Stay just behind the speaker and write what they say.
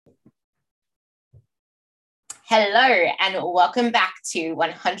Hello, and welcome back to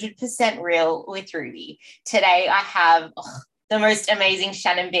 100% Real with Ruby. Today, I have the most amazing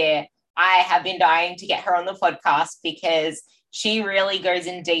Shannon Beer. I have been dying to get her on the podcast because she really goes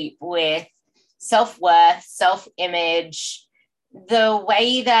in deep with self-worth, self-image, the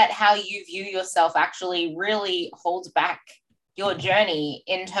way that how you view yourself actually really holds back your journey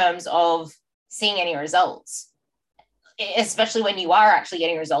in terms of seeing any results, especially when you are actually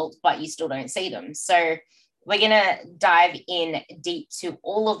getting results, but you still don't see them. So we're going to dive in deep to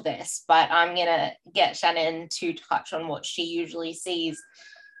all of this, but I'm going to get Shannon to touch on what she usually sees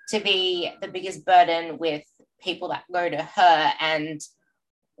to be the biggest burden with people that go to her and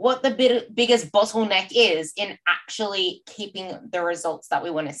what the biggest bottleneck is in actually keeping the results that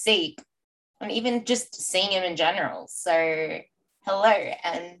we want to see and even just seeing them in general. So hello,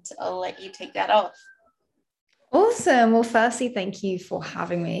 and I'll let you take that off. Awesome. Well, firstly, thank you for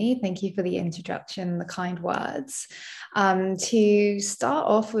having me. Thank you for the introduction, the kind words. To start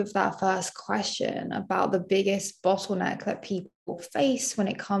off with that first question about the biggest bottleneck that people face when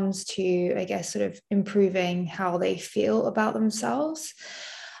it comes to, I guess, sort of improving how they feel about themselves.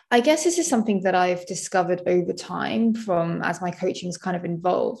 I guess this is something that I've discovered over time from as my coaching's kind of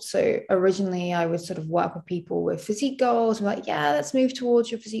involved. So originally I would sort of work with people with physique goals and like, yeah, let's move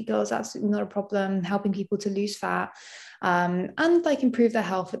towards your physique goals. Absolutely not a problem. Helping people to lose fat and like improve their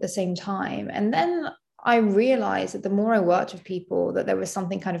health at the same time. And then I realized that the more I worked with people, that there was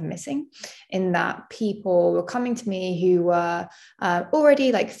something kind of missing in that people were coming to me who were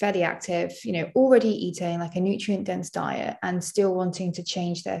already like fairly active, already eating like a nutrient dense diet and still wanting to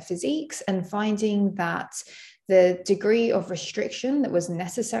change their physiques and finding that the degree of restriction that was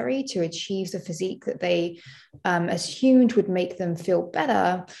necessary to achieve the physique that they assumed would make them feel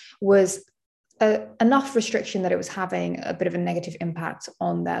better was enough restriction that it was having a bit of a negative impact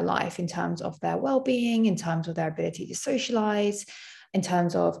on their life in terms of their well-being, in terms of their ability to socialize, in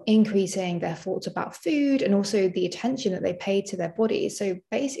terms of increasing their thoughts about food and also the attention that they paid to their bodies. So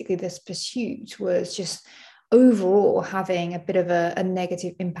basically this pursuit was just overall having a bit of a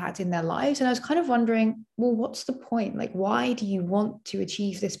negative impact in their lives. And I was kind of wondering, well, what's the point? Like, why do you want to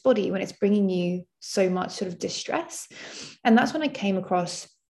achieve this body when it's bringing you so much sort of distress? And that's when I came across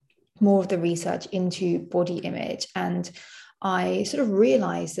more of the research into body image. And I sort of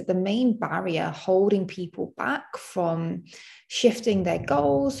realized that the main barrier holding people back from shifting their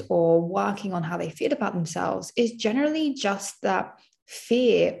goals or working on how they feel about themselves is generally just that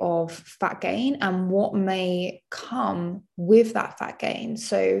fear of fat gain and what may come with that fat gain.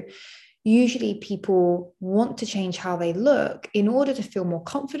 So usually people want to change how they look in order to feel more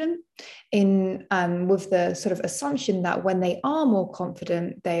confident in with the sort of assumption that when they are more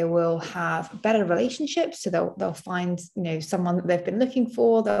confident they will have better relationships, so they'll find someone that they've been looking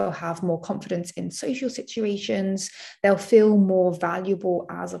for, they'll have more confidence in social situations, they'll feel more valuable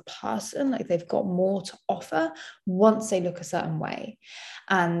as a person, like they've got more to offer once they look a certain way.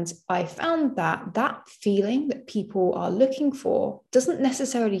 And I found that that feeling that people are looking for doesn't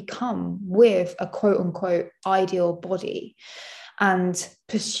necessarily come with a quote unquote ideal body. And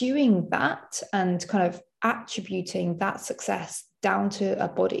pursuing that and kind of attributing that success down to a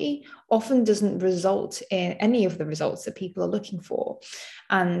body often doesn't result in any of the results that people are looking for.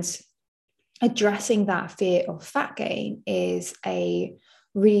 And addressing that fear of fat gain is a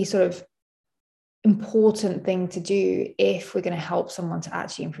really sort of important thing to do if we're going to help someone to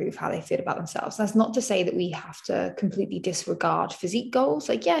actually improve how they feel about themselves. That's not to say that we have to completely disregard physique goals.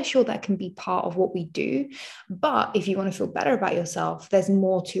 Like, yeah, sure, that can be part of what we do. But if you want to feel better about yourself, there's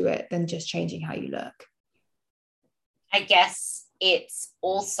more to it than just changing how you look. I guess it's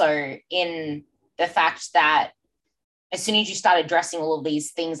also in the fact that as soon as you start addressing all of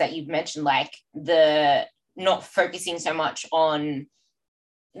these things that you've mentioned, like the not focusing so much on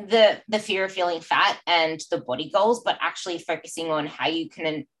the fear of feeling fat and the body goals, but actually focusing on how you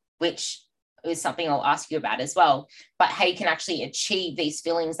can, which is something I'll ask you about as well, but how you can actually achieve these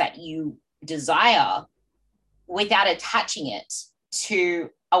feelings that you desire without attaching it to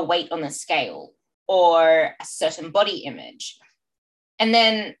a weight on the scale or a certain body image. And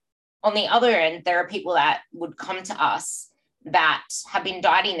then on the other end, there are people that would come to us that have been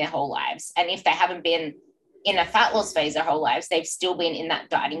dieting their whole lives. And if they haven't been in a fat loss phase their whole lives, they've still been in that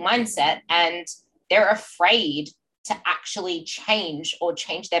dieting mindset and they're afraid to actually change or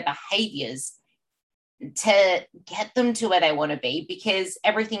change their behaviors to get them to where they want to be, because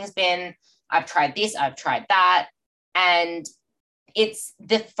everything's been, I've tried this, I've tried that. And it's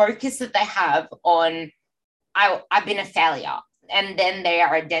the focus that they have on, I've been a failure. And then they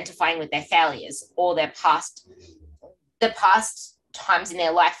are identifying with their failures or the past times in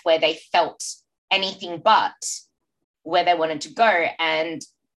their life where they felt anything but where they wanted to go. And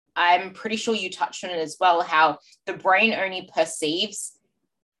I'm pretty sure you touched on it as well, how the brain only perceives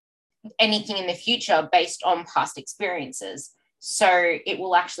anything in the future based on past experiences. So it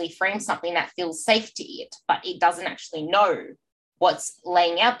will actually frame something that feels safe to it, but it doesn't actually know what's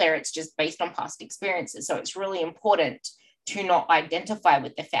laying out there. It's just based on past experiences. So it's really important to not identify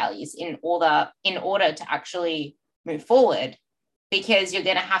with the failures in order to actually move forward, because you're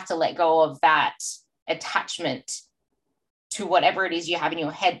going to have to let go of that attachment to whatever it is you have in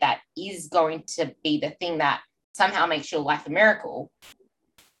your head that is going to be the thing that somehow makes your life a miracle.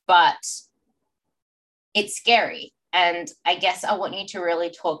 But it's scary. And I guess I want you to really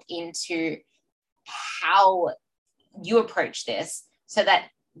talk into how you approach this so that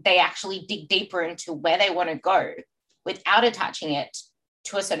they actually dig deeper into where they want to go without attaching it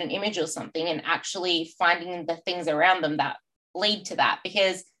to a certain image or something, and actually finding the things around them that lead to that.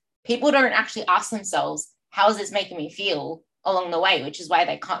 Because people don't actually ask themselves, how is this making me feel along the way? Which is why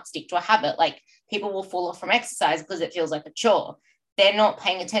they can't stick to a habit. Like, people will fall off from exercise because it feels like a chore. They're not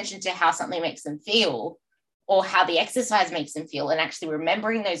paying attention to how something makes them feel or how the exercise makes them feel, and actually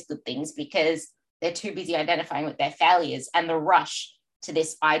remembering those good things, because they're too busy identifying with their failures and the rush to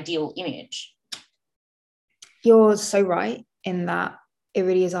this ideal image. You're so right in that it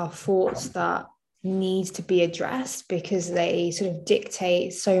really is our thoughts that need to be addressed, because they sort of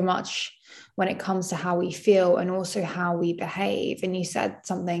dictate so much when it comes to how we feel and also how we behave. And you said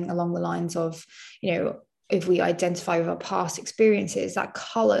something along the lines of, if we identify with our past experiences, that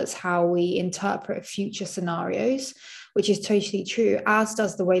colors how we interpret future scenarios, which is totally true, as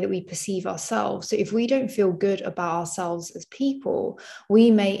does the way that we perceive ourselves. So if we don't feel good about ourselves as people, we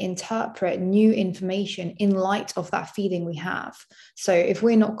may interpret new information in light of that feeling we have. So if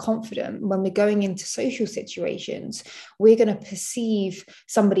we're not confident when we're going into social situations, we're going to perceive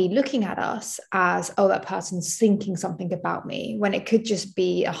somebody looking at us as, oh, that person's thinking something about me, when it could just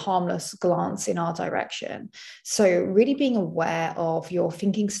be a harmless glance in our direction. So really being aware of your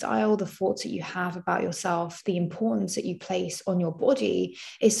thinking style, the thoughts that you have about yourself, the importance that you place on your body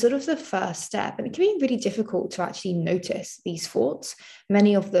is sort of the first step. And it can be really difficult to actually notice these thoughts.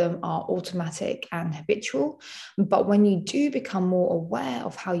 Many of them are automatic and habitual. But when you do become more aware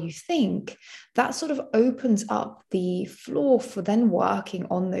of how you think, that sort of opens up the floor for then working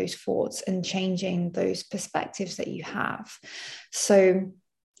on those thoughts and changing those perspectives that you have. So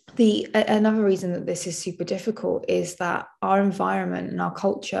another reason that this is super difficult is that our environment and our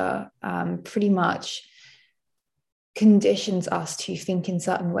culture pretty much conditions us to think in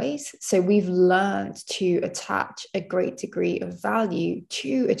certain ways. So we've learned to attach a great degree of value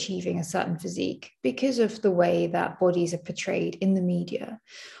to achieving a certain physique because of the way that bodies are portrayed in the media,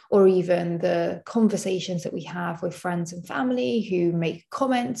 or even the conversations that we have with friends and family who make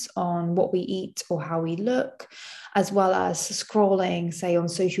comments on what we eat or how we look, as well as scrolling, say, on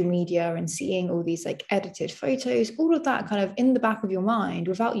social media and seeing all these like edited photos. All of that kind of in the back of your mind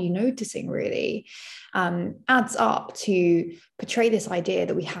without you noticing really adds up to portray this idea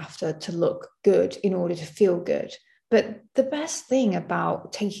that we have to look good in order to feel good. But the best thing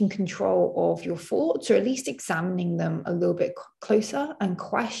about taking control of your thoughts, or at least examining them a little bit closer and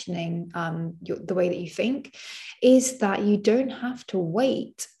questioning the way that you think, is that you don't have to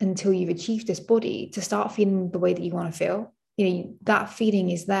wait until you've achieved this body to start feeling the way that you want to feel. That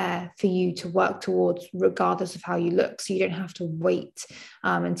feeling is there for you to work towards regardless of how you look. So you don't have to wait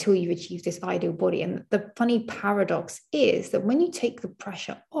until you've achieved this ideal body. And the funny paradox is that when you take the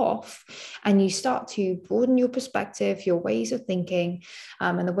pressure off and you start to broaden your perspective, your ways of thinking,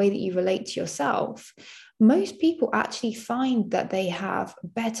 and the way that you relate to yourself, most people actually find that they have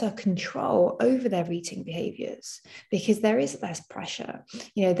better control over their eating behaviors because there is less pressure.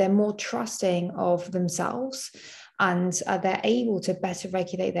 They're more trusting of themselves, and they're able to better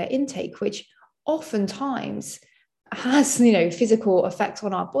regulate their intake, which oftentimes has, physical effects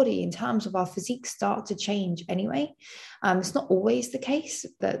on our body in terms of our physique start to change anyway. It's not always the case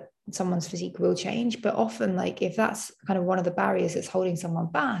that someone's physique will change, but often, like, if that's kind of one of the barriers that's holding someone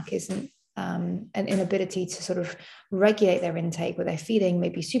back, isn't an inability to sort of regulate their intake, where they're feeling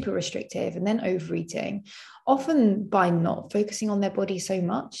maybe super restrictive and then overeating. Often by not focusing on their body so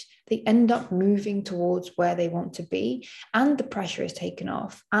much, they end up moving towards where they want to be, and the pressure is taken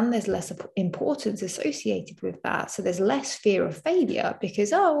off, and there's less importance associated with that. So there's less fear of failure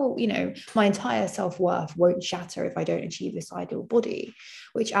because, my entire self-worth won't shatter if I don't achieve this ideal body,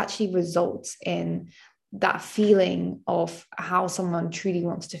 which actually results in that feeling of how someone truly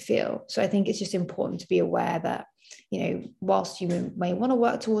wants to feel. So I think it's just important to be aware that, whilst you may want to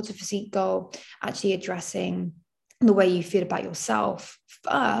work towards a physique goal, actually addressing the way you feel about yourself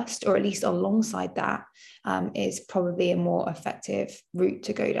first, or at least alongside that, is probably a more effective route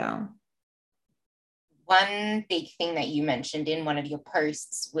to go down. One big thing that you mentioned in one of your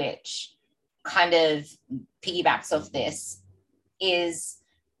posts, which kind of piggybacks off this, is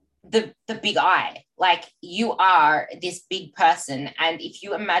the big I. Like, you are this big person, and if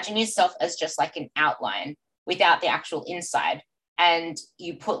you imagine yourself as just like an outline without the actual inside, and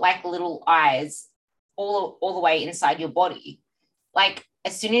you put like little eyes all the way inside your body, like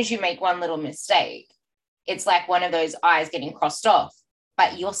as soon as you make one little mistake, it's like one of those eyes getting crossed off,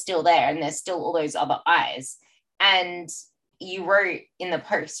 but you're still there and there's still all those other eyes. And you wrote in the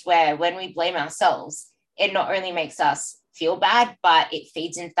post where when we blame ourselves, it not only makes us feel bad, but it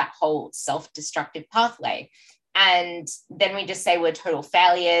feeds into that whole self-destructive pathway. And then we just say we're total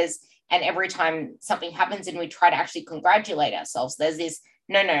failures. And every time something happens and we try to actually congratulate ourselves, there's this,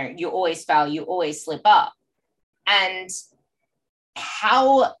 no, you always fail, you always slip up. And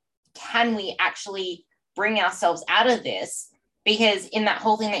how can we actually bring ourselves out of this? Because in that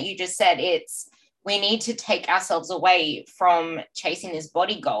whole thing that you just said, it's, we need to take ourselves away from chasing this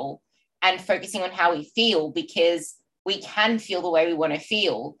body goal and focusing on how we feel, because we can feel the way we want to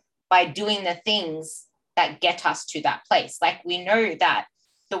feel by doing the things that get us to that place. Like, we know that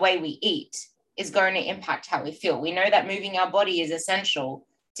the way we eat is going to impact how we feel. We know that moving our body is essential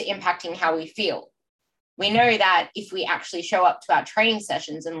to impacting how we feel. We know that if we actually show up to our training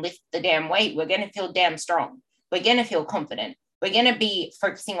sessions and lift the damn weight, we're going to feel damn strong. We're going to feel confident. We're going to be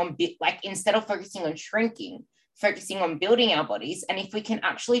focusing on, like, instead of focusing on shrinking, focusing on building our bodies. And if we can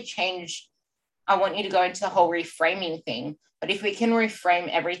actually change, I want you to go into the whole reframing thing, but if we can reframe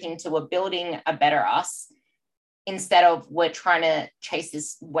everything to we're building a better us, instead of we're trying to chase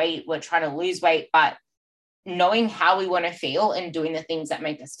this weight, we're trying to lose weight, but knowing how we want to feel and doing the things that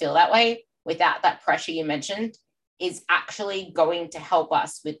make us feel that way without that pressure you mentioned is actually going to help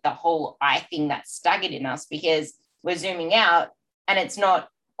us with the whole I thing that's staggered in us, because we're zooming out and it's not,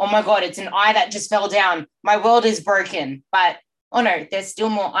 oh my God, it's an eye that just fell down, my world is broken. But, oh no, there's still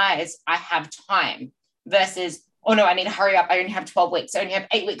more eyes, I have time, versus, oh no, I need to hurry up, I only have 12 weeks, I only have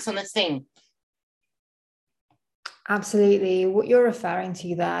 8 weeks on this thing. Absolutely. What you're referring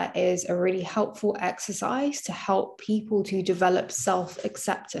to there is a really helpful exercise to help people to develop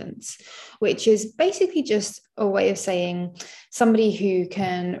self-acceptance, which is basically just a way of saying somebody who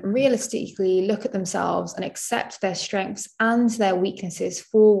can realistically look at themselves and accept their strengths and their weaknesses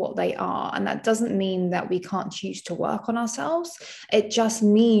for what they are. And that doesn't mean that we can't choose to work on ourselves. It just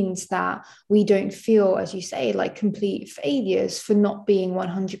means that we don't feel, as you say, like complete failures for not being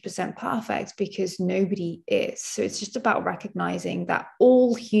 100% perfect, because nobody is. So it's just about recognizing that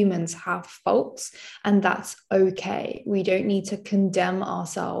all humans have faults, and that's okay. We don't need to condemn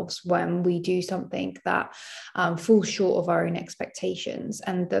ourselves when we do something that falls short of our own expectations.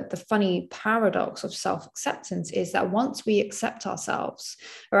 And the funny paradox of self-acceptance is that once we accept ourselves,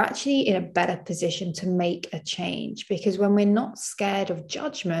 we're actually in a better position to make a change, because when we're not scared of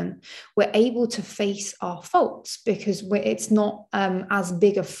judgment, we're able to face our faults, because it's not as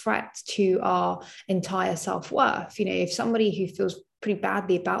big a threat to our entire self-worth. You know, if somebody who feels pretty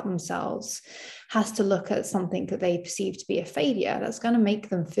badly about themselves has to look at something that they perceive to be a failure, that's going to make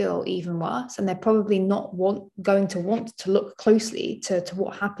them feel even worse. And they're probably not going to want to look closely to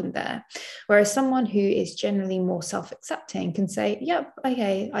what happened there. Whereas someone who is generally more self-accepting can say, yep,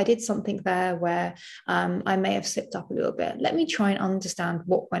 okay, I did something there where I may have slipped up a little bit. Let me try and understand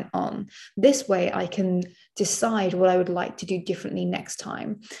what went on. This way I can decide what I would like to do differently next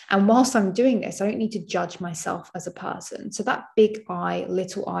time. And whilst I'm doing this, I don't need to judge myself as a person. So that big I,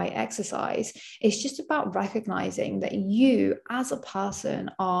 little I exercise is just about recognizing that you as a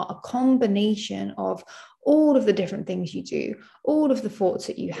person are a combination of all of the different things you do, all of the thoughts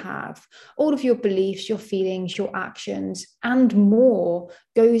that you have, all of your beliefs, your feelings, your actions, and more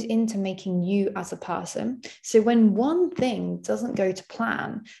goes into making you as a person. So when one thing doesn't go to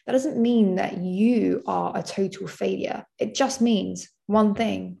plan, that doesn't mean that you are a total failure. It just means one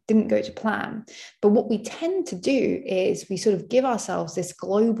thing didn't go to plan. But what we tend to do is we sort of give ourselves this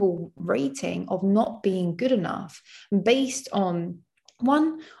global rating of not being good enough based on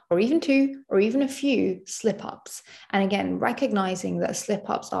one or even two or even a few slip-ups. And again, recognizing that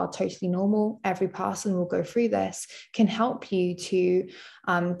slip-ups are totally normal, every person will go through this, can help you to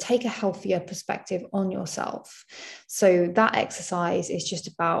take a healthier perspective on yourself. So that exercise is just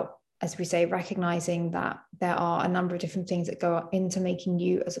about as we say, recognizing that there are a number of different things that go into making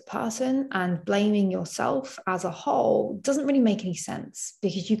you as a person, and blaming yourself as a whole doesn't really make any sense,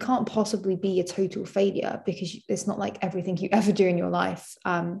 because you can't possibly be a total failure, because it's not like everything you ever do in your life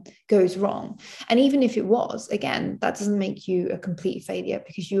goes wrong. And even if it was, again, that doesn't make you a complete failure,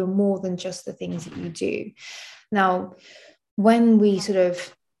 because you are more than just the things that you do. Now, when we sort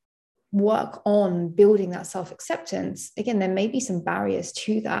of work on building that self-acceptance, again, there may be some barriers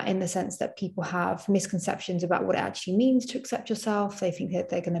to that, in the sense that people have misconceptions about what it actually means to accept yourself. They think that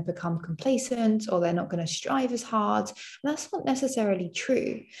they're going to become complacent, or they're not going to strive as hard. And that's not necessarily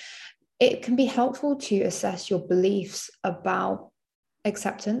true. It can be helpful to assess your beliefs about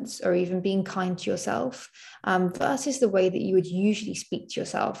acceptance, or even being kind to yourself, versus the way that you would usually speak to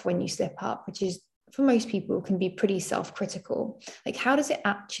yourself when you slip up, which is, for most people, can be pretty self-critical. Like, how does it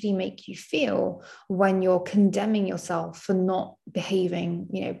actually make you feel when you're condemning yourself for not behaving,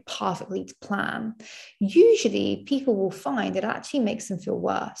 perfectly to plan? Usually people will find it actually makes them feel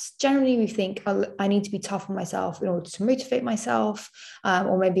worse. Generally, we think, oh, I need to be tough on myself in order to motivate myself,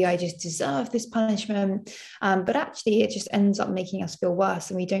 or maybe I just deserve this punishment. But actually, it just ends up making us feel worse,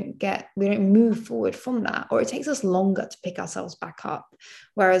 and we don't move forward from that, or it takes us longer to pick ourselves back up.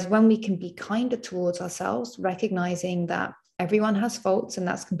 Whereas when we can be kinder towards ourselves, recognizing that everyone has faults and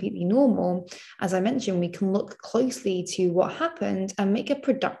that's completely normal, as I mentioned, we can look closely to what happened and make a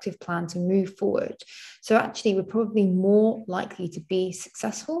productive plan to move forward. So actually, we're probably more likely to be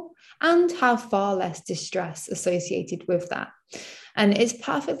successful and have far less distress associated with that. And it's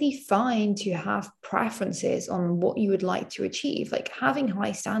perfectly fine to have preferences on what you would like to achieve. Like, having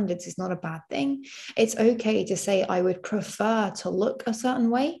high standards is not a bad thing. It's okay to say, I would prefer to look a certain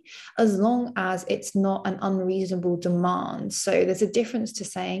way, as long as it's not an unreasonable demand. So there's a difference to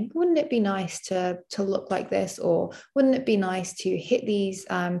saying, wouldn't it be nice to look like this? Or wouldn't it be nice to hit these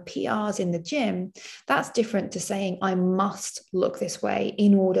PRs in the gym? That's different to saying, I must look this way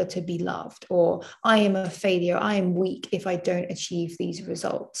in order to be loved, or I am a failure, I am weak if I don't achieve these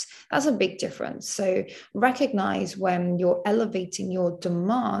results. That's a big difference. So recognize when you're elevating your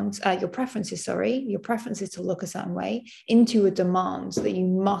demands, your preferences to look a certain way into a demand that you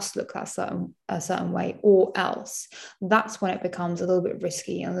must look a certain way, or else. That's when it becomes a little bit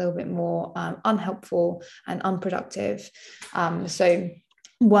risky and a little bit more unhelpful and unproductive. So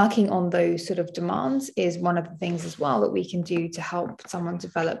working on those sort of demands is one of the things as well that we can do to help someone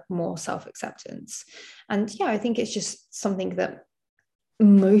develop more self-acceptance. And yeah, I think it's just something that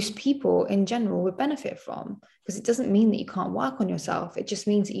most people in general would benefit from, because it doesn't mean that you can't work on yourself. It just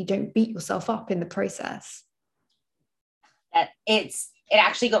means that you don't beat yourself up in the process. It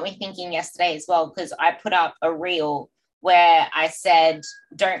actually got me thinking yesterday as well, because I put up a reel where I said,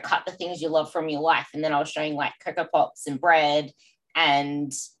 don't cut the things you love from your life. And then I was showing like Cocoa Pops and bread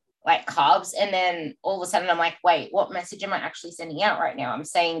and like carbs. And then all of a sudden I'm like, wait, what message am I actually sending out right now? I'm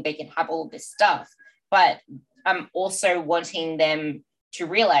saying they can have all this stuff, but I'm also wanting them to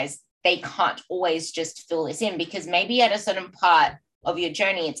realize they can't always just fill this in, because maybe at a certain part of your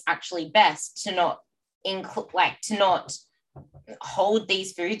journey, it's actually best to not hold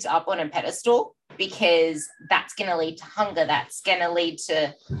these foods up on a pedestal, because that's going to lead to hunger. That's going to lead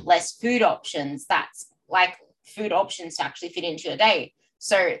to less food options. That's like food options to actually fit into your day.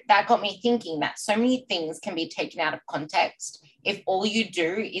 So that got me thinking that so many things can be taken out of context if all you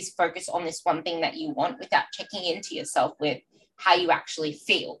do is focus on this one thing that you want, without checking into yourself with how you actually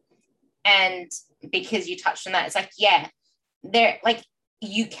feel. And because you touched on that, it's like, yeah,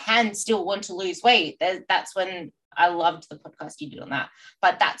 you can still want to lose weight. That's when I loved the podcast you did on that.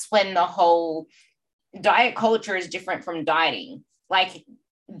 But that's when the whole diet culture is different from dieting. Like,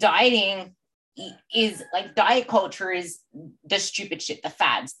 diet culture is the stupid shit, the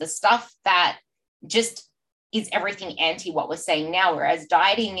fads, the stuff that just is everything anti what we're saying now. Whereas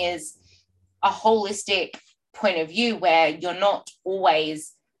dieting is a holistic point of view where you're not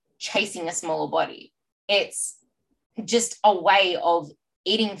always chasing a smaller body. It's just a way of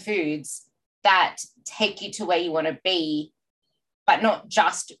eating foods that take you to where you want to be, but not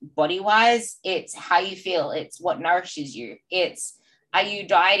just body-wise. It's how you feel. It's what nourishes you. It's, are you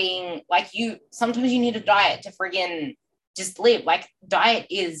dieting? Sometimes you need a diet to friggin' just live. Like, diet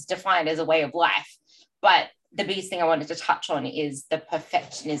is defined as a way of life. But the biggest thing I wanted to touch on is the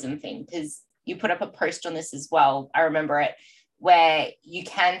perfectionism thing, because you put up a post on this as well. I remember it, where you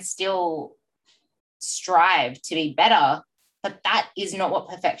can still strive to be better, but that is not what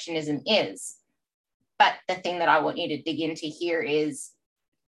perfectionism is. But the thing that I want you to dig into here is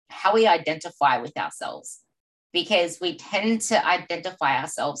how we identify with ourselves, because we tend to identify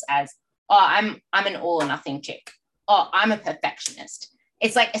ourselves as, oh, I'm an all or nothing chick. Oh, I'm a perfectionist.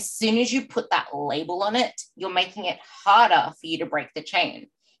 it's like as soon as you put that label on it, you're making it harder for you to break the chain.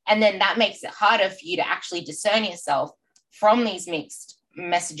 And then that makes it harder for you to actually discern yourself from these mixed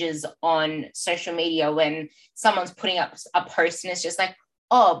messages on social media when someone's putting up a post and it's just like,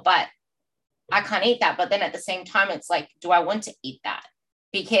 oh, but I can't eat that. But then at the same time, it's like, do I want to eat that?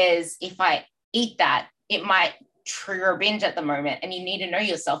 Because if I eat that, it might trigger a binge at the moment. And you need to know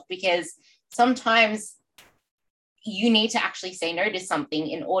yourself, because sometimes you need to actually say no to something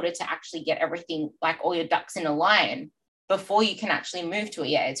in order to actually get everything, like all your ducks in a line before you can actually move to it.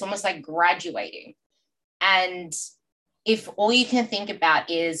 Yeah, it's almost like graduating. And if all you can think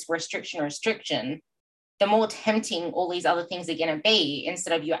about is restriction, the more tempting all these other things are going to be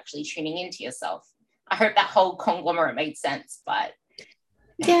instead of you actually tuning into yourself. I hope that whole conglomerate made sense, but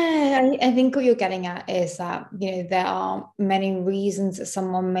yeah, I think what you're getting at is that, there are many reasons that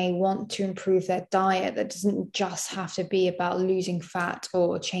someone may want to improve their diet. That doesn't just have to be about losing fat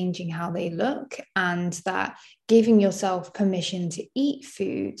or changing how they look, and that giving yourself permission to eat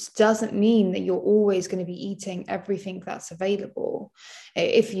foods doesn't mean that you're always going to be eating everything that's available.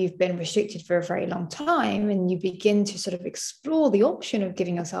 If you've been restricted for a very long time and you begin to sort of explore the option of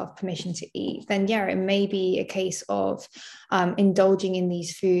giving yourself permission to eat, then yeah, it may be a case of indulging in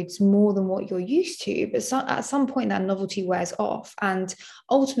these foods more than what you're used to. But at some point that novelty wears off, and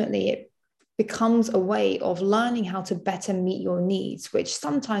ultimately it becomes a way of learning how to better meet your needs, which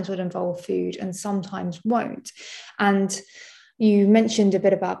sometimes would involve food and sometimes won't. And you mentioned a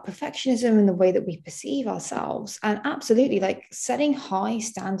bit about perfectionism and the way that we perceive ourselves. And absolutely, like, setting high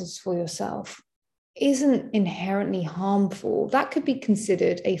standards for yourself isn't inherently harmful. That could be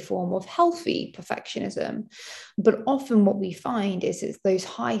considered a form of healthy perfectionism. But often what we find is it's those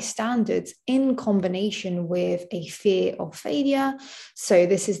high standards in combination with a fear of failure. So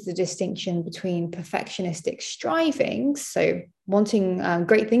this is the distinction between perfectionistic strivings, so wanting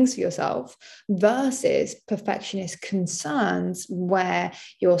great things for yourself, versus perfectionist concerns, where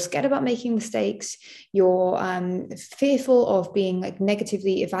you're scared about making mistakes, you're fearful of being like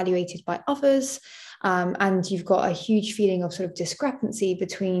negatively evaluated by others, and you've got a huge feeling of sort of discrepancy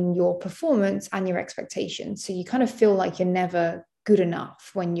between your performance and your expectations. So you kind of feel like you're never good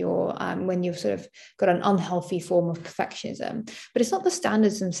enough when you've sort of got an unhealthy form of perfectionism. But it's not the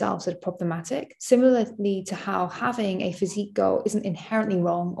standards themselves that are problematic. Similarly to how having a physique goal isn't inherently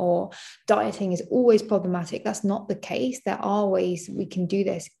wrong, or dieting is always problematic. That's not the case. There are ways we can do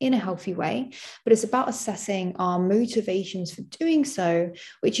this in a healthy way, but it's about assessing our motivations for doing so,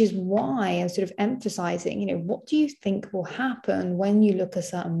 which is why I'm sort of emphasizing, what do you think will happen when you look a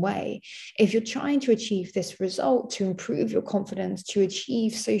certain way? If you're trying to achieve this result to improve your confidence, to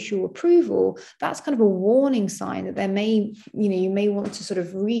achieve social approval, that's kind of a warning sign that you may want to sort of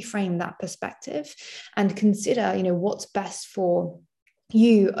reframe that perspective and consider, what's best for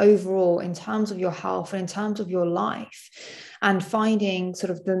you overall in terms of your health and in terms of your life, and finding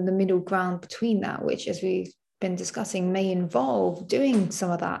sort of the middle ground between that, which, as we've been discussing, may involve doing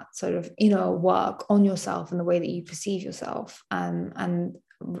some of that sort of inner work on yourself and the way that you perceive yourself, and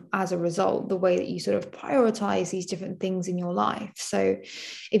as a result, the way that you sort of prioritize these different things in your life. So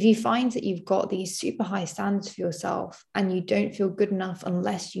if you find that you've got these super high standards for yourself and you don't feel good enough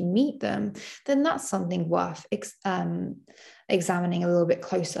unless you meet them, then that's something worth examining a little bit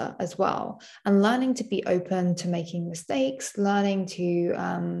closer as well, and learning to be open to making mistakes, learning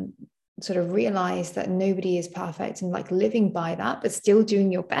to sort of realize that nobody is perfect, and like living by that, but still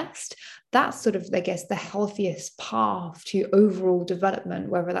doing your best. That's sort of, I guess, the healthiest path to overall development,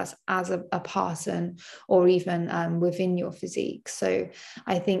 whether that's as a person or even within your physique. So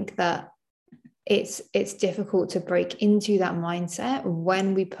I think that it's difficult to break into that mindset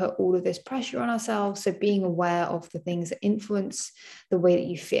when we put all of this pressure on ourselves. So being aware of the things that influence the way that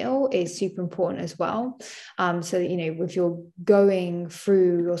you feel is super important as well. So that, if you're going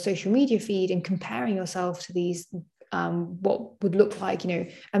through your social media feed and comparing yourself to these what would look like,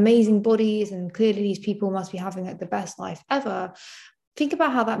 amazing bodies, and clearly these people must be having like the best life ever, think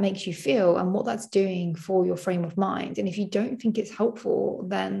about how that makes you feel and what that's doing for your frame of mind. And if you don't think it's helpful,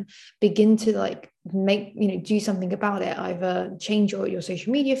 then begin to do something about it. Either change your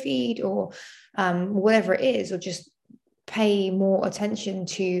social media feed, or whatever it is, or just pay more attention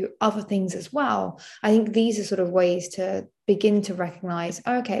to other things as well. I think these are sort of ways to begin to recognize,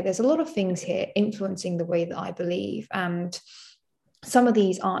 okay, there's a lot of things here influencing the way that I believe, and some of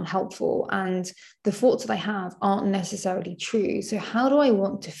these aren't helpful, and the thoughts that I have aren't necessarily true. So how do I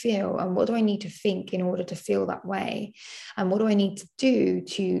want to feel, and what do I need to think in order to feel that way? And what do I need to do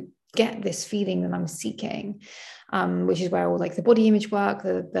to get this feeling that I'm seeking, which is where all like the body image work,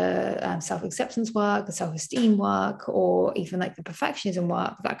 the self-acceptance work, the self-esteem work, or even like the perfectionism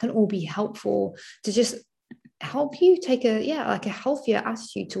work, that can all be helpful to just help you take a healthier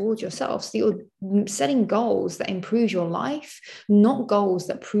attitude towards yourself, so you're setting goals that improve your life, not goals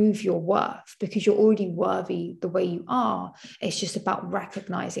that prove your worth, because you're already worthy the way you are. It's just about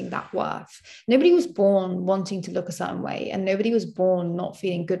recognizing that worth. Nobody was born wanting to look a certain way, and nobody was born not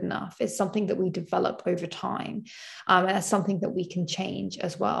feeling good enough. It's something that we develop over time, and that's something that we can change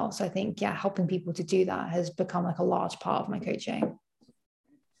as well. So I think helping people to do that has become like a large part of my coaching.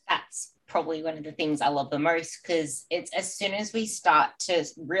 That's probably one of the things I love the most, because it's as soon as we start to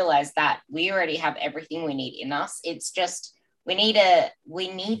realize that we already have everything we need in us, it's just we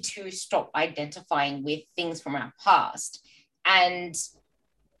need to stop identifying with things from our past. And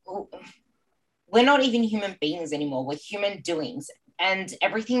we're not even human beings anymore, we're human doings. And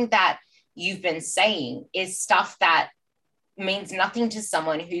everything that you've been saying is stuff that means nothing to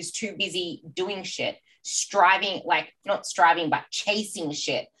someone who's too busy doing shit, striving, like not striving, but chasing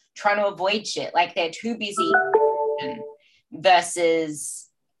shit, trying to avoid shit. Like they're too busy versus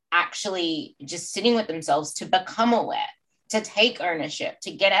actually just sitting with themselves to become aware, to take ownership,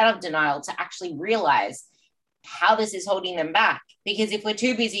 to get out of denial, to actually realize how this is holding them back. Because if we're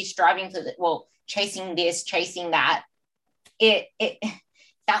too busy striving for chasing this, chasing that, it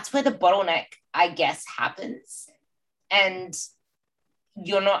that's where the bottleneck, I guess, happens. And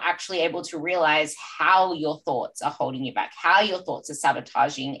you're not actually able to realize how your thoughts are holding you back, how your thoughts are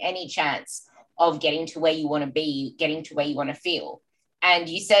sabotaging any chance of getting to where you want to be, getting to where you want to feel. And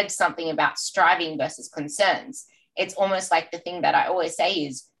you said something about striving versus concerns. It's almost like the thing that I always say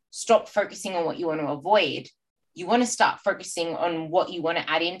is stop focusing on what you want to avoid. You want to start focusing on what you want to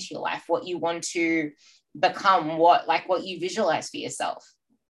add into your life, what you want to become, what you visualize for yourself.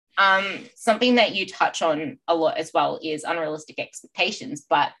 Something that you touch on a lot as well is unrealistic expectations,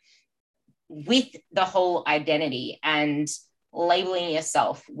 but with the whole identity and labeling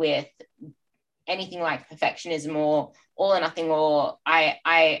yourself with anything like perfectionism or all or nothing, or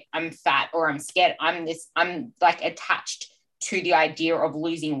I'm fat, or I'm scared, I'm like attached to the idea of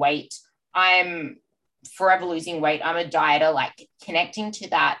losing weight. I'm forever losing weight. I'm a dieter, like connecting to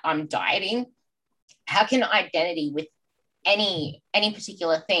that, I'm dieting. How can identity with any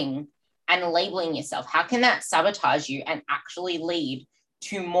particular thing and labeling yourself, how can that sabotage you and actually lead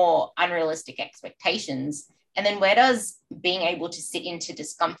to more unrealistic expectations? And then where does being able to sit into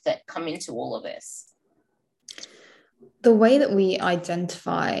discomfort come into all of this? The way that we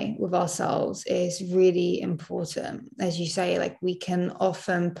identify with ourselves is really important. As you say, like we can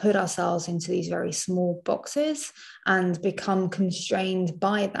often put ourselves into these very small boxes and become constrained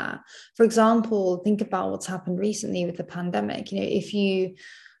by that. For example, think about what's happened recently with the pandemic. If you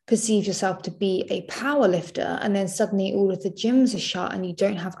perceive yourself to be a power lifter and then suddenly all of the gyms are shut and you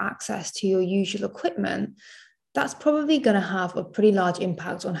don't have access to your usual equipment, that's probably going to have a pretty large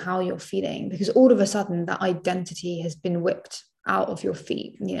impact on how you're feeling, because all of a sudden that identity has been whipped out of your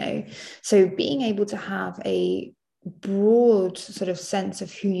feet. So being able to have a broad sort of sense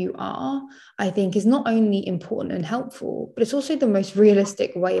of who you are, I think, is not only important and helpful, but it's also the most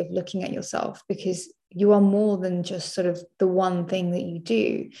realistic way of looking at yourself, because you are more than just sort of the one thing that you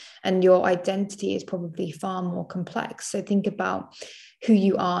do, and your identity is probably far more complex. So think about who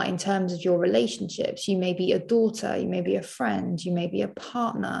you are in terms of your relationships. You may be a daughter, you may be a friend, you may be a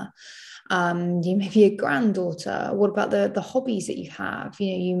partner, you may be a granddaughter. What about the hobbies that you have?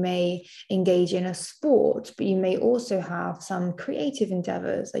 You may engage in a sport, but you may also have some creative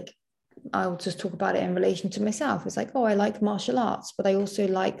endeavors. Like, I'll just talk about it in relation to myself. It's like, oh, I like martial arts, but I also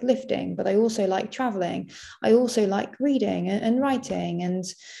like lifting, but I also like traveling. I also like reading and writing, and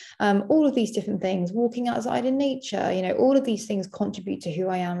all of these different things, walking outside in nature. All of these things contribute to who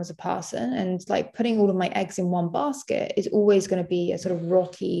I am as a person. And like putting all of my eggs in one basket is always going to be a sort of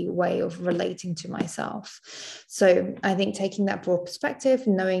rocky way of relating to myself. So I think taking that broad perspective,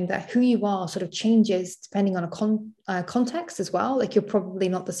 knowing that who you are sort of changes depending on a context as well. Like you're probably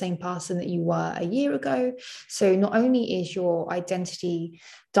not the same person that you were a year ago. So not only is your identity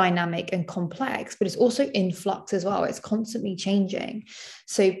dynamic and complex, but it's also in flux as well. It's constantly changing.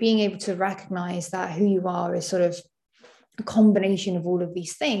 So being able to recognize that who you are is sort of a combination of all of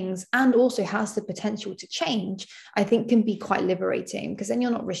these things, and also has the potential to change, I think can be quite liberating, because then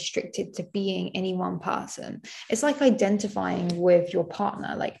you're not restricted to being any one person. It's like identifying with your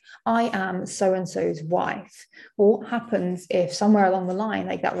partner, like, I am so-and-so's wife. Well, what happens if somewhere along the line,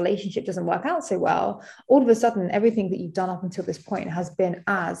 like that relationship doesn't work out so well? All of a sudden, everything that you've done up until this point has been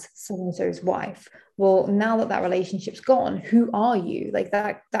as so-and-so's wife. well, now that that relationship's gone, who are you? Like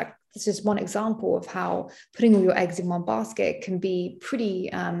that's just one example of how putting all your eggs in one basket can be pretty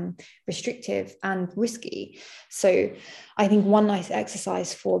restrictive and risky. So I think one nice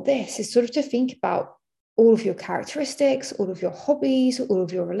exercise for this is sort of to think about all of your characteristics, all of your hobbies, all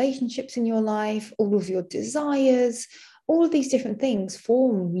of your relationships in your life, all of your desires, all of these different things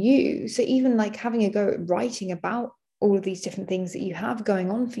form you. So even like having a go at writing about all of these different things that you have going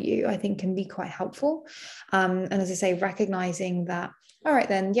on for you, I think can be quite helpful. And as I say, recognizing that, all right,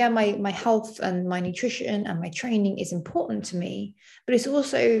 then, yeah, my health and my nutrition and my training is important to me, but it's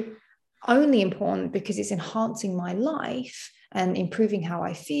also only important because it's enhancing my life and improving how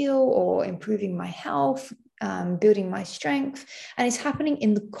I feel or improving my health, building my strength. And it's happening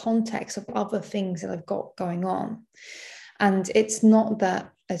in the context of other things that I've got going on. And it's not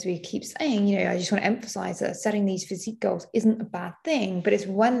that, as we keep saying, you know, I just want to emphasize that setting these physique goals isn't a bad thing, but it's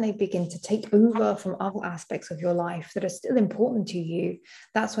when they begin to take over from other aspects of your life that are still important to you,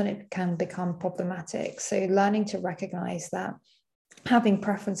 that's when it can become problematic. So learning to recognize that having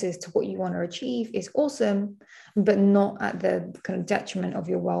preferences to what you want to achieve is awesome, but not at the kind of detriment of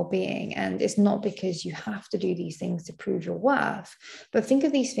your well-being. And it's not because you have to do these things to prove your worth, but think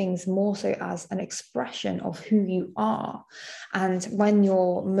of these things more so as an expression of who you are. And when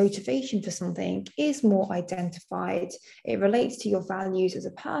your motivation for something is more identified, it relates to your values as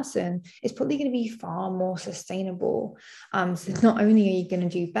a person, it's probably going to be far more sustainable. So not only are you going to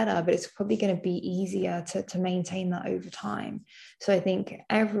do better, but it's probably going to be easier to maintain that over time. So I think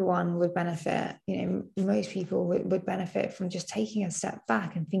everyone would benefit, you know, most people would benefit from just taking a step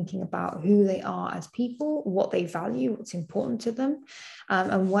back and thinking about who they are as people, what they value, what's important to them,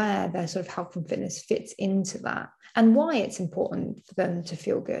 and where their sort of health and fitness fits into that, and why it's important for them to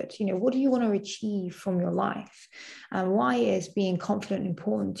feel good. You know, what do you want to achieve from your life? And why is being confident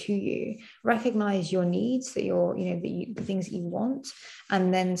important to you? Recognize your needs, that you're, you know, the things that you want,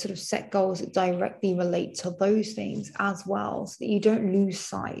 and then sort of set goals that directly relate to those things as well, so that you don't lose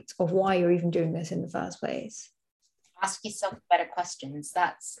sight of why you're even doing this in the first place. Ask yourself better questions.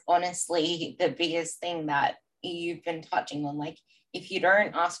 That's honestly the biggest thing that you've been touching on. Like, if you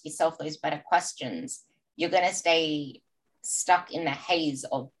don't ask yourself those better questions, you're going to stay stuck in the haze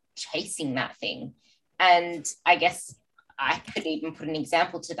of chasing that thing. And I guess I could even put an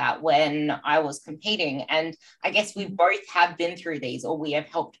example to that when I was competing. And I guess we both have been through these, or we have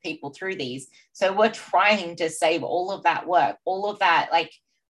helped people through these. So we're trying to save all of that work, all of that like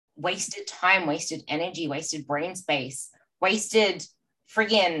wasted time, wasted energy, wasted brain space, wasted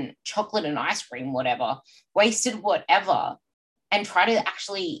friggin' chocolate and ice cream, whatever, wasted whatever, and try to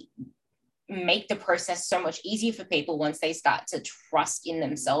actually make the process so much easier for people once they start to trust in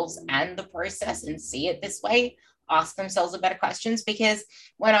themselves and the process and see it this way, ask themselves the better questions. Because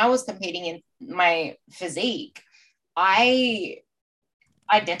when I was competing in my physique, I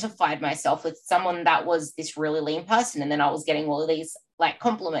identified myself with someone that was this really lean person, and then I was getting all of these like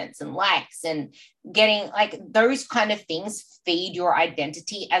compliments and likes and getting like those kind of things feed your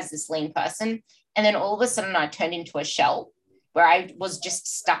identity as this lean person. And then all of a sudden I turned into a shell where I was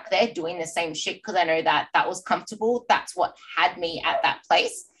just stuck there doing the same shit because I know that that was comfortable. That's what had me at that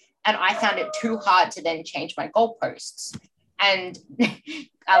place. And I found it too hard to then change my goalposts. And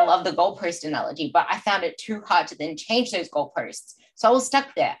I love the goalpost analogy, but I found it too hard to then change those goalposts. So I was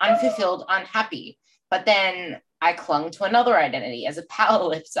stuck there, unfulfilled, unhappy. But then I clung to another identity as a power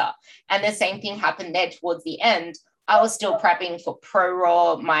lifter. And the same thing happened there towards the end. I was still prepping for Pro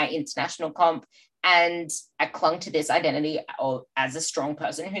Raw, my international comp, and I clung to this identity as a strong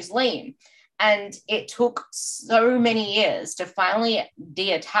person who's lean. And it took so many years to finally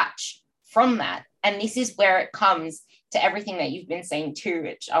detach from that. And this is where it comes to everything that you've been saying too,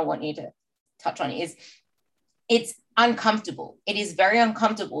 which I want you to touch on, is it's uncomfortable. It is very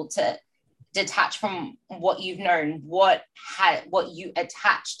uncomfortable to detach from what you've known, what you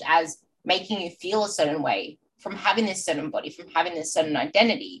attached as making you feel a certain way, from having this certain body, from having this certain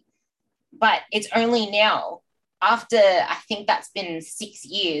identity. But it's only now, after I think that's been 6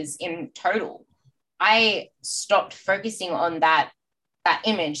 years in total, I stopped focusing on that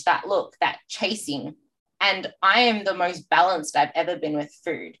image, that look, that chasing. And I am the most balanced I've ever been with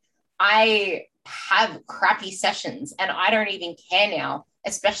food. I have crappy sessions and I don't even care now,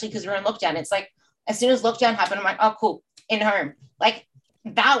 especially because we're in lockdown. It's like, as soon as lockdown happened, I'm like, oh, cool, in home. Like,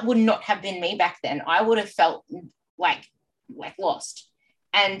 that would not have been me back then. I would have felt like lost.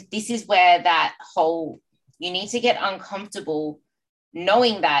 And this is where that whole, you need to get uncomfortable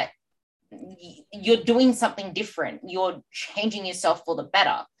knowing that you're doing something different. You're changing yourself for the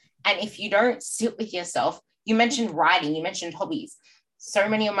better. And if you don't sit with yourself, you mentioned writing, you mentioned hobbies. So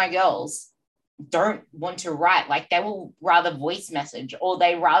many of my girls don't want to write. Like they will rather voice message, or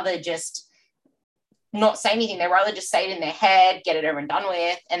they rather just not say anything. They rather just say it in their head, get it over and done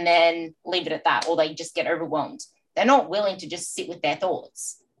with, and then leave it at that, or they just get overwhelmed. They're not willing to just sit with their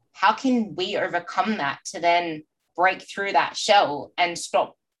thoughts. How can we overcome that to then break through that shell and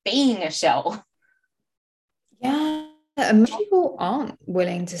stop being a shell? Yeah, and most people aren't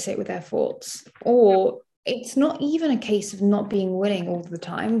willing to sit with their thoughts, or it's not even a case of not being willing all the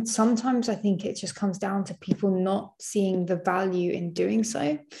time. Sometimes I think it just comes down to people not seeing the value in doing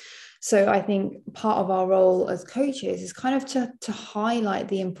so. So I think part of our role as coaches is kind of to highlight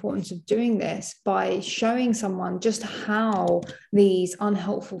the importance of doing this by showing someone just how these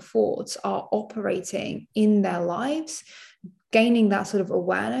unhelpful thoughts are operating in their lives. Gaining that sort of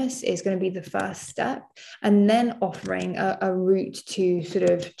awareness is going to be the first step, and then offering a route to sort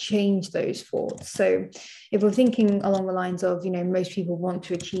of change those thoughts. So if we're thinking along the lines of, most people want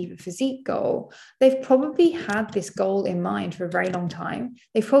to achieve a physique goal, they've probably had this goal in mind for a very long time.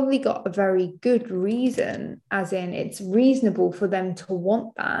 They've probably got a very good reason, as in it's reasonable for them to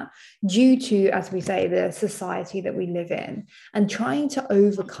want that due to, as we say, the society that we live in. And trying to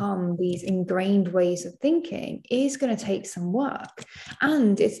overcome these ingrained ways of thinking is going to take some work.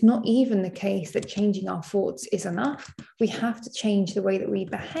 And it's not even the case that changing our thoughts is enough. We have to change the way that we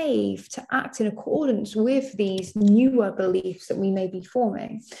behave to act in accordance with these newer beliefs that we may be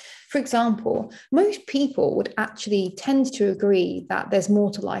forming. For example, most people would actually tend to agree that there's more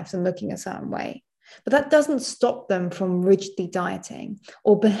to life than looking a certain way. But that doesn't stop them from rigidly dieting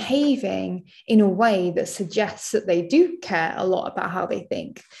or behaving in a way that suggests that they do care a lot about how they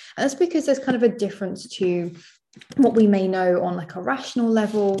think. And that's because there's kind of a difference to what we may know on like a rational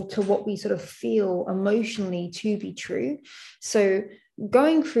level to what we sort of feel emotionally to be true. So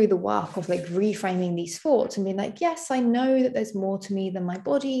going through the work of like reframing these thoughts and being like, yes, I know that there's more to me than my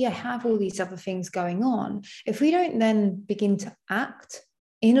body. I have all these other things going on. If we don't then begin to act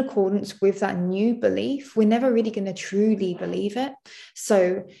in accordance with that new belief, we're never really going to truly believe it.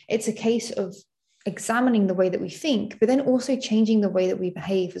 So it's a case of examining the way that we think, but then also changing the way that we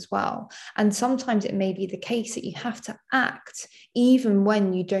behave as well. And sometimes it may be the case that you have to act even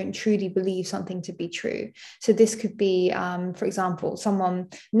when you don't truly believe something to be true. So this could be, for example, someone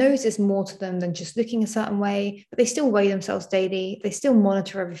knows there's more to them than just looking a certain way, but they still weigh themselves daily. They still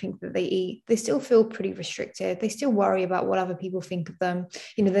monitor everything that they eat. They still feel pretty restricted. They still worry about what other people think of them.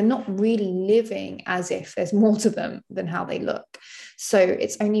 They're not really living as if there's more to them than how they look. So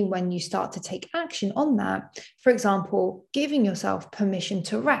it's only when you start to take action on that, for example, giving yourself permission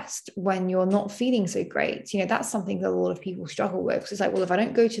to rest when you're not feeling so great. That's something that a lot of people struggle with. So it's like, well, if I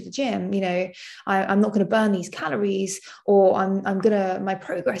don't go to the gym, I'm not going to burn these calories, or my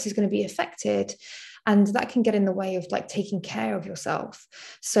progress is going to be affected. And that can get in the way of like taking care of yourself.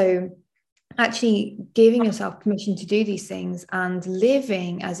 So actually giving yourself permission to do these things and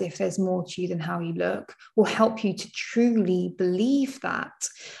living as if there's more to you than how you look will help you to truly believe that.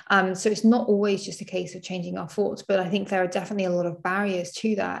 So it's not always just a case of changing our thoughts, but I think there are definitely a lot of barriers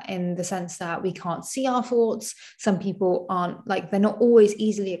to that, in the sense that we can't see our thoughts. Some people aren't, like, they're not always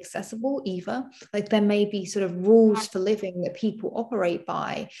easily accessible either. Like there may be sort of rules for living that people operate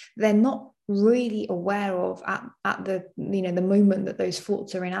by. They're not really aware of at the the moment that those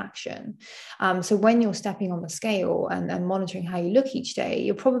thoughts are in action. So when you're stepping on the scale and monitoring how you look each day,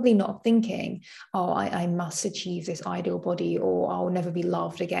 you're probably not thinking, oh, I must achieve this ideal body, or I'll never be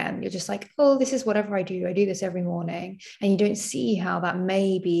loved again. You're just like, oh, this is whatever I do this every morning. And you don't see how that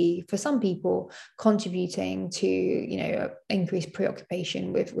may be, for some people, contributing to increased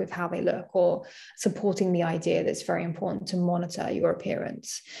preoccupation with how they look, or supporting the idea that it's very important to monitor your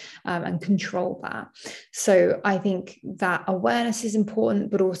appearance and control that. So I think that awareness is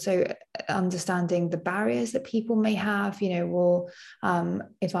important, but also understanding the barriers that people may have.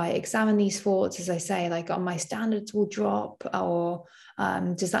 If I examine these thoughts, as I say, like, my standards will drop, or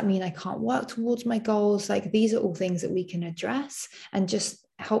does that mean I can't work towards my goals? Like, these are all things that we can address and just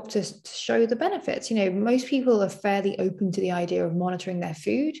help to show the benefits. Most people are fairly open to the idea of monitoring their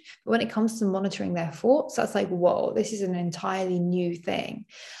food, but when it comes to monitoring their thoughts, that's like, whoa, this is an entirely new thing.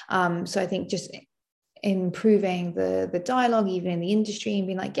 So I think just improving the dialogue even in the industry, and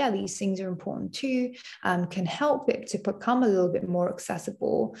being like, yeah, these things are important too, can help it to become a little bit more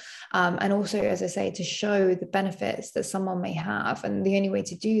accessible, and also, as I say, to show the benefits that someone may have. And the only way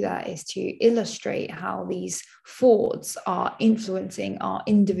to do that is to illustrate how these thoughts are influencing our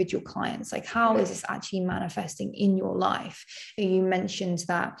individual clients. Like, how is this actually manifesting in your life? You mentioned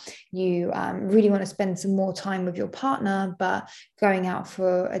that you really want to spend some more time with your partner, but going out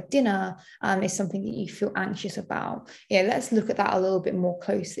for a dinner is something that you feel anxious about, let's look at that a little bit more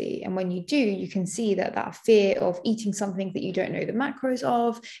closely. And when you do, you can see that that fear of eating something that you don't know the macros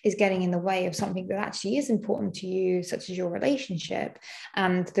of is getting in the way of something that actually is important to you, such as your relationship.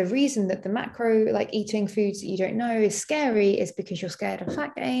 And the reason that the macro, like eating foods that you don't know, is scary is because you're scared of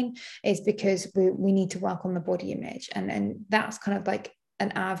fat gain, is because we need to work on the body image. And that's kind of like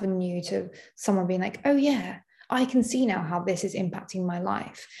an avenue to someone being like, oh yeah, I can see now how this is impacting my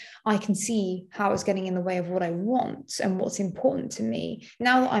life. I can see how it's getting in the way of what I want and what's important to me.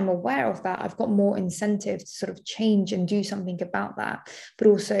 Now that I'm aware of that, I've got more incentive to sort of change and do something about that. But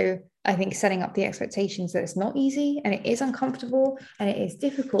also, I think setting up the expectations that it's not easy and it is uncomfortable and it is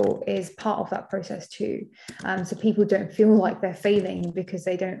difficult is part of that process too. So people don't feel like they're failing because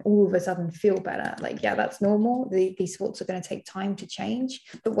they don't all of a sudden feel better. Like, yeah, that's normal. These thoughts are going to take time to change,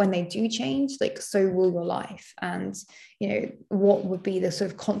 but when they do change, like, so will your life. And what would be the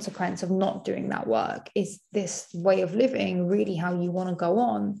sort of consequence of not doing that work? Is this way of living really how you want to go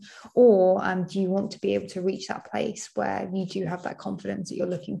on? Or do you want to be able to reach that place where you do have that confidence that you're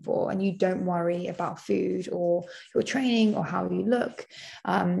looking for and you don't worry about food or your training or how you look,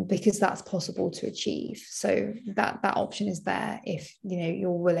 because that's possible to achieve. So that option is there if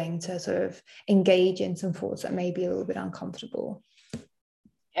you're willing to sort of engage in some thoughts that may be a little bit uncomfortable.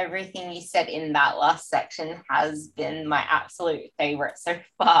 Everything you said in that last section has been my absolute favorite so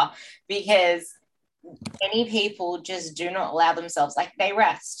far, because many people just do not allow themselves, like, they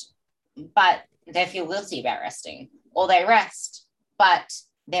rest, but they feel guilty about resting, or they rest, but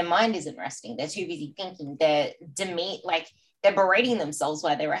their mind isn't resting. They're too busy thinking. They're berating themselves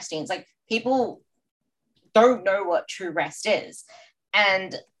while they're resting. It's like people don't know what true rest is.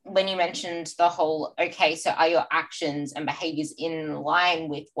 And when you mentioned the whole, okay, so are your actions and behaviors in line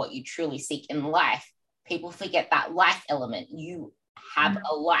with what you truly seek in life? People forget that life element. You have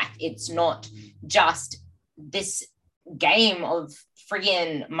a life. It's not just this game of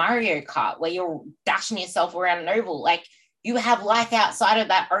friggin' Mario Kart where you're dashing yourself around an oval. Like, you have life outside of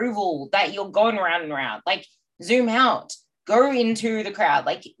that oval that you're going around and around. Like, zoom out, go into the crowd.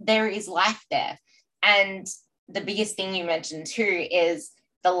 Like, there is life there. And the biggest thing you mentioned too is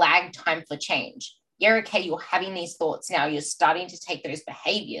the lag time for change. Yeah, okay, you're having these thoughts now, you're starting to take those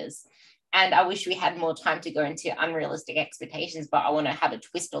behaviors. And I wish we had more time to go into unrealistic expectations, but I want to have a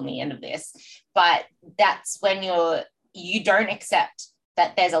twist on the end of this. But that's when you don't accept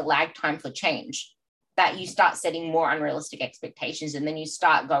that there's a lag time for change, that you start setting more unrealistic expectations, and then you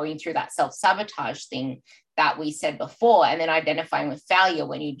start going through that self-sabotage thing that we said before, and then identifying with failure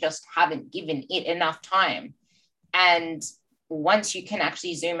when you just haven't given it enough time. And once you can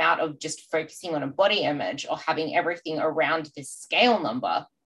actually zoom out of just focusing on a body image or having everything around this scale number,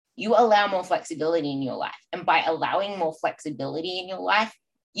 you allow more flexibility in your life. And by allowing more flexibility in your life,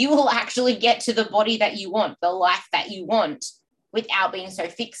 you will actually get to the body that you want, the life that you want, without being so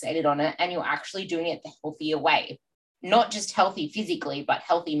fixated on it. And you're actually doing it the healthier way, not just healthy physically, but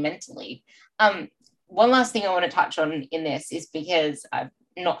healthy mentally. One last thing I want to touch on in this is, because I've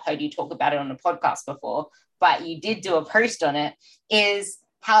not heard you talk about it on a podcast before, but you did do a post on it, is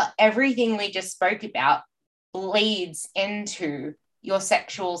how everything we just spoke about bleeds into your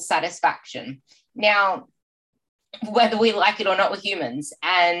sexual satisfaction. Now, whether we like it or not, we're humans,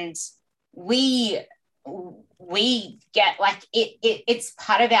 and we get, like, it's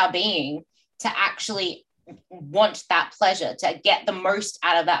part of our being to actually want that pleasure, to get the most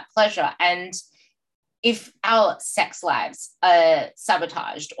out of that pleasure. And if our sex lives are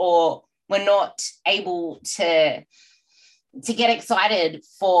sabotaged, or we're not able to get excited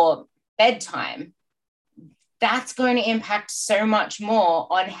for bedtime, that's going to impact so much more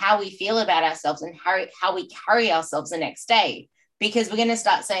on how we feel about ourselves and how we carry ourselves the next day. Because we're going to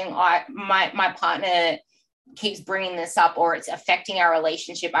start saying, oh, my partner keeps bringing this up, or it's affecting our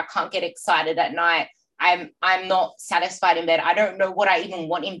relationship. I can't get excited at night. I'm not satisfied in bed. I don't know what I even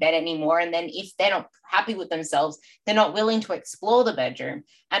want in bed anymore. And then if they're not happy with themselves, they're not willing to explore the bedroom.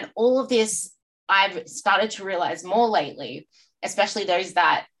 And all of this, I've started to realize more lately, especially those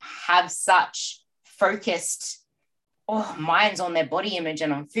that have such focused minds on their body image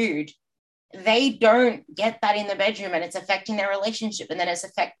and on food. They don't get that in the bedroom, and it's affecting their relationship, and then it's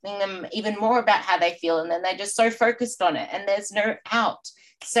affecting them even more about how they feel. And then they're just so focused on it, and there's no out.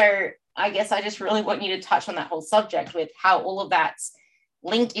 So I guess I just really want you to touch on that whole subject with how all of that's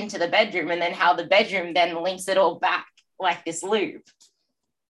linked into the bedroom, and then how the bedroom then links it all back like this loop.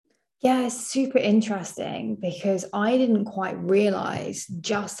 Yeah, it's super interesting because I didn't quite realize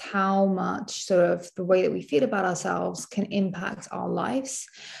just how much sort of the way that we feel about ourselves can impact our lives.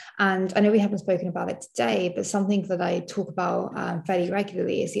 And I know we haven't spoken about it today, but something that I talk about fairly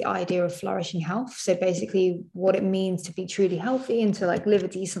regularly is the idea of flourishing health. So basically, what it means to be truly healthy and to like live a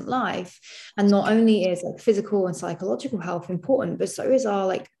decent life. And not only is like physical and psychological health important, but so is our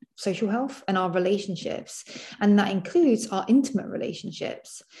like social health and our relationships. And that includes our intimate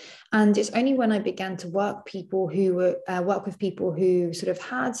relationships. And it's only when I began to work with people who sort of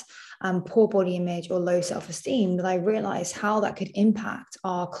had poor body image or low self-esteem that I realized how that could impact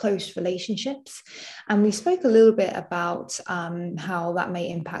our close relationships. And we spoke a little bit about how that may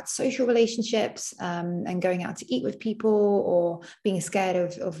impact social relationships and going out to eat with people or being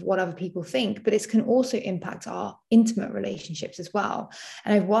scared of what other people think, but it can also impact our intimate relationships as well.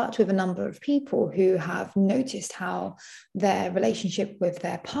 And I've worked with a number of people who have noticed how their relationship with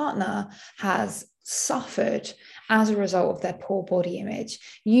their partner has suffered as a result of their poor body image,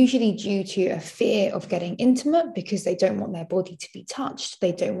 usually due to a fear of getting intimate because they don't want their body to be touched,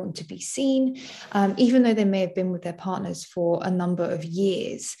 they don't want to be seen, even though they may have been with their partners for a number of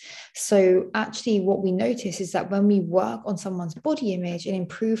years. So actually what we notice is that when we work on someone's body image and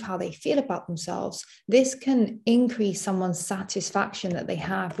improve how they feel about themselves, this can increase someone's satisfaction that they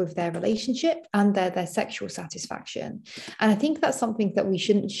have with their relationship and their sexual satisfaction. And I think that's something that we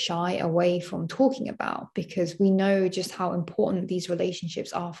shouldn't shy away from talking about because we know just how important these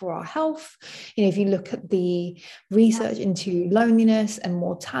relationships are for our health. You know, if you look at the research into loneliness and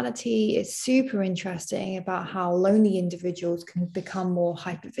mortality, it's super interesting about how lonely individuals can become more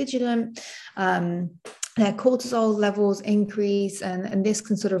hypervigilant. Their cortisol levels increase, and this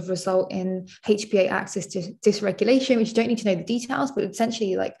can sort of result in HPA axis dysregulation, which you don't need to know the details, but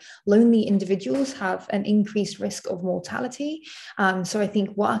essentially like lonely individuals have an increased risk of mortality. So I think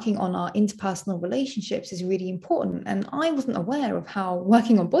working on our interpersonal relationships is really important. And I wasn't aware of how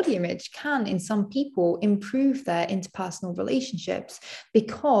working on body image can, in some people, improve their interpersonal relationships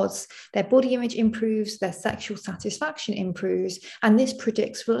because their body image improves, their sexual satisfaction improves, and this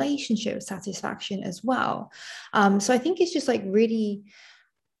predicts relationship satisfaction as well. So I think it's just like really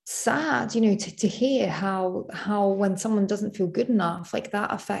sad, you know, to hear how when someone doesn't feel good enough, like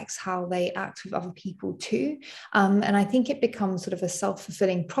that affects how they act with other people too. And I think it becomes sort of a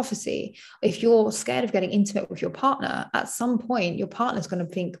self-fulfilling prophecy. If you're scared of getting intimate with your partner, at some point your partner's going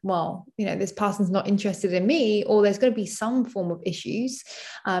to think, well, you know, this person's not interested in me, or there's going to be some form of issues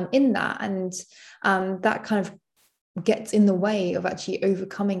in that. And that kind of gets in the way of actually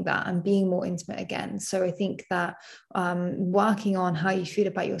overcoming that and being more intimate again. So I think that working on how you feel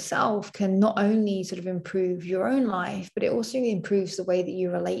about yourself can not only sort of improve your own life, but it also improves the way that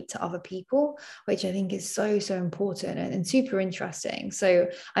you relate to other people, which I think is so important and super interesting. So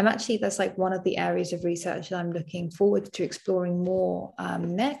that's like one of the areas of research that I'm looking forward to exploring more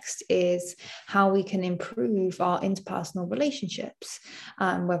next, is how we can improve our interpersonal relationships,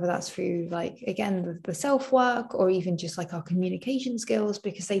 whether that's through like, again, the self-work or even just like our communication skills,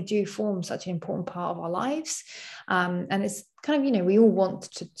 because they do form such an important part of our lives. And it's kind of, you know, we all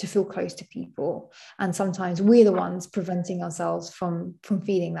want to feel close to people, and sometimes we're the ones preventing ourselves from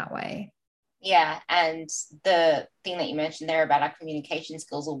feeling that way. Yeah, and the thing that you mentioned there about our communication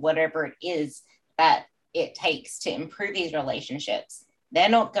skills, or whatever it is that it takes to improve these relationships, they're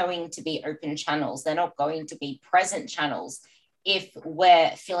not going to be open channels. They're not going to be present channels if we're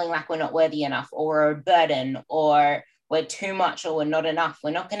feeling like we're not worthy enough, or a burden, or we're too much, or we're not enough.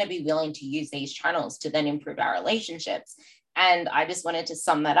 We're not going to be willing to use these channels to then improve our relationships. And I just wanted to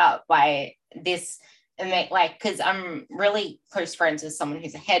sum that up by this, and make like, because I'm really close friends with someone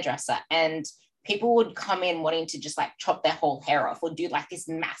who's a hairdresser, and people would come in wanting to just like chop their whole hair off or do like this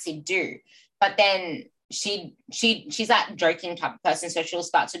massive do. But then she's that joking type of person, so she'll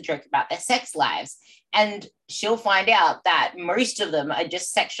start to joke about their sex lives, and she'll find out that most of them are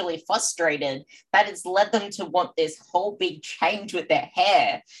just sexually frustrated, that it's led them to want this whole big change with their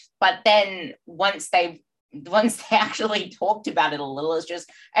hair. But then once they actually talked about it a little, it's just,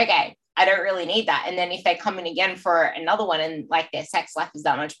 okay, I don't really need that. And then if they come in again for another one and like their sex life is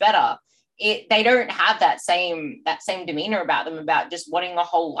that much better, they don't have that same demeanor about them, about just wanting a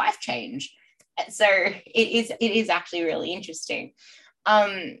whole life change. So it is actually really interesting.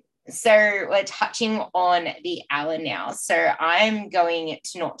 So we're touching on the hour now, so I'm going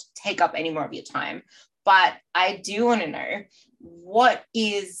to not take up any more of your time, but I do want to know, what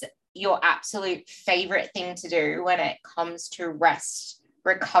is your absolute favorite thing to do when it comes to rest,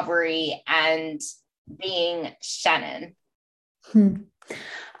 recovery, and being Shannon?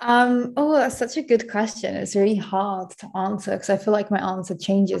 Oh, that's such a good question. It's really hard to answer because I feel like my answer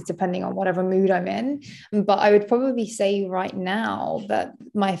changes depending on whatever mood I'm in. But I would probably say right now that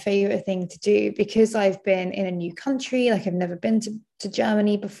my favorite thing to do, because I've been in a new country, like I've never been to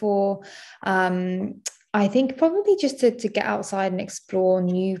Germany before. I think probably just to get outside and explore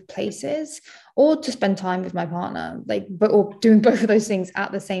new places or to spend time with my partner, like, but or doing both of those things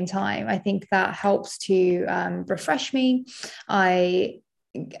at the same time. I think that helps to refresh me. I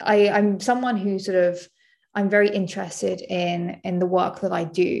I'm someone who sort of I'm very interested in the work that I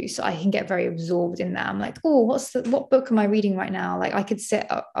do, so I can get very absorbed in that. I'm like, oh, what book am I reading right now? Like I could sit,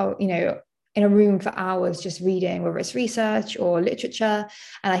 in a room for hours just reading, whether it's research or literature,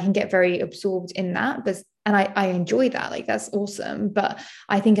 and I can get very absorbed in that. But and I enjoy that, like that's awesome. But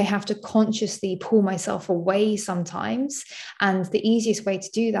I think I have to consciously pull myself away sometimes, and the easiest way to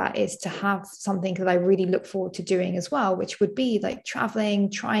do that is to have something that I really look forward to doing as well, which would be like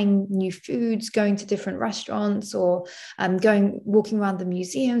traveling, trying new foods, going to different restaurants, or walking around the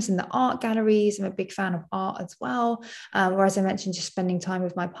museums and the art galleries. I'm a big fan of art as well. Or as I mentioned, just spending time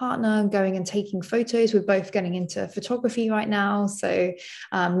with my partner, going and taking photos. We're both getting into photography right now. So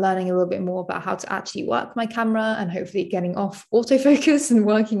learning a little bit more about how to actually work my camera and hopefully getting off autofocus and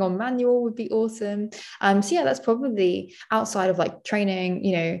working on manual would be awesome. So yeah, that's probably outside of like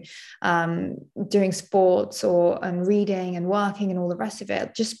training, doing sports or and reading and working and all the rest of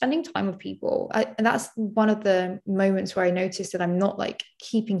it, just spending time with people. And that's one of the moments where I noticed that I'm not like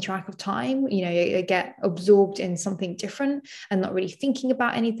keeping track of time. I get absorbed in something different and not really thinking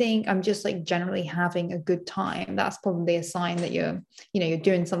about anything. I'm just like generally having a good time. That's probably a sign that you're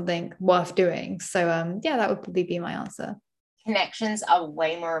doing something worth doing. So yeah, that would probably be my answer. Connections are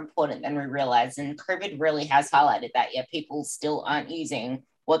way more important than we realize. And COVID really has highlighted that. Yeah, people still aren't using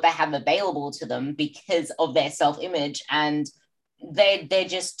what they have available to them because of their self-image, and they're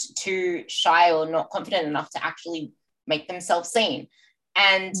just too shy or not confident enough to actually make themselves seen.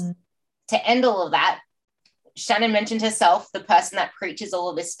 And to end all of that, Shannon mentioned herself, the person that preaches all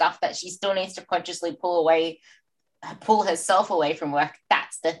of this stuff, that she still needs to consciously pull herself away from work.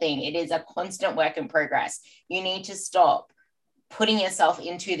 That's the thing. It is a constant work in progress. You need to stop putting yourself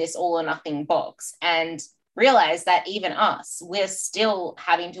into this all or nothing box and realize that even us, we're still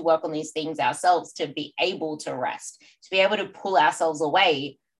having to work on these things ourselves to be able to rest, to be able to pull ourselves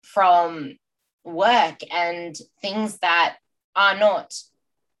away from work and things that are not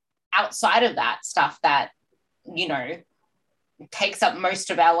outside of that stuff that, takes up most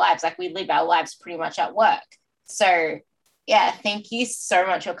of our lives. Like we live our lives pretty much at work. So yeah, thank you so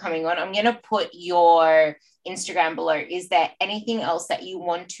much for coming on. I'm going to put your Instagram below. Is there anything else that you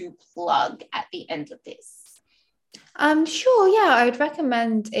want to plug at the end of this? Sure, yeah, I would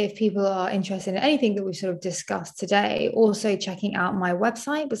recommend if people are interested in anything that we sort of discussed today, also checking out my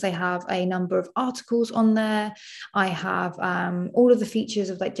website because I have a number of articles on there. I have all of the features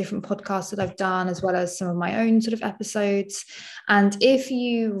of like different podcasts that I've done, as well as some of my own sort of episodes. And if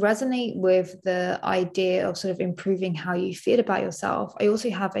you resonate with the idea of sort of improving how you feel about yourself, I also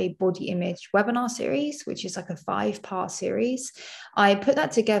have a body image webinar series, which is like a 5-part series. I put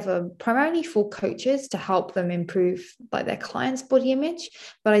that together primarily for coaches to help them improve like their clients' body image.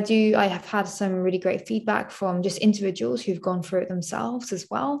 But I have had some really great feedback from just individuals who've gone through it themselves as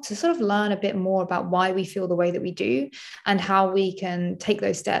well, to sort of learn a bit more about why we feel the way that we do and how we can take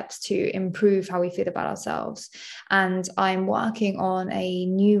those steps to improve how we feel about ourselves. And I'm working on a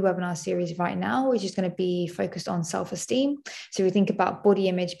new webinar series right now, which is going to be focused on self-esteem. So we think about body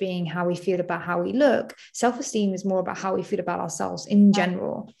image being how we feel about how we look. Self-esteem is more about how we feel about ourselves in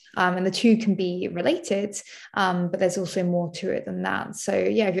general. And the two can be related, but there's also more to it than that. So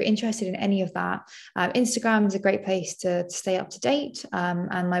yeah, if you're interested in any of that, Instagram is a great place to stay up to date.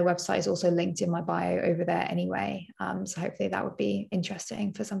 And my website is also linked in my bio over there anyway. So hopefully that would be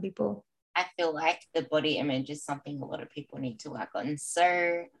interesting for some people. I feel like the body image is something a lot of people need to work on.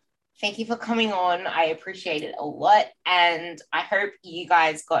 So thank you for coming on. I appreciate it a lot. And I hope you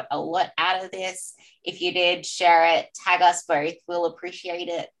guys got a lot out of this. If you did, share it, tag us both. We'll appreciate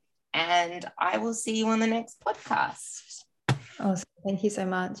it. And I will see you on the next podcast. Awesome. Thank you so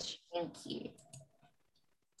much. Thank you.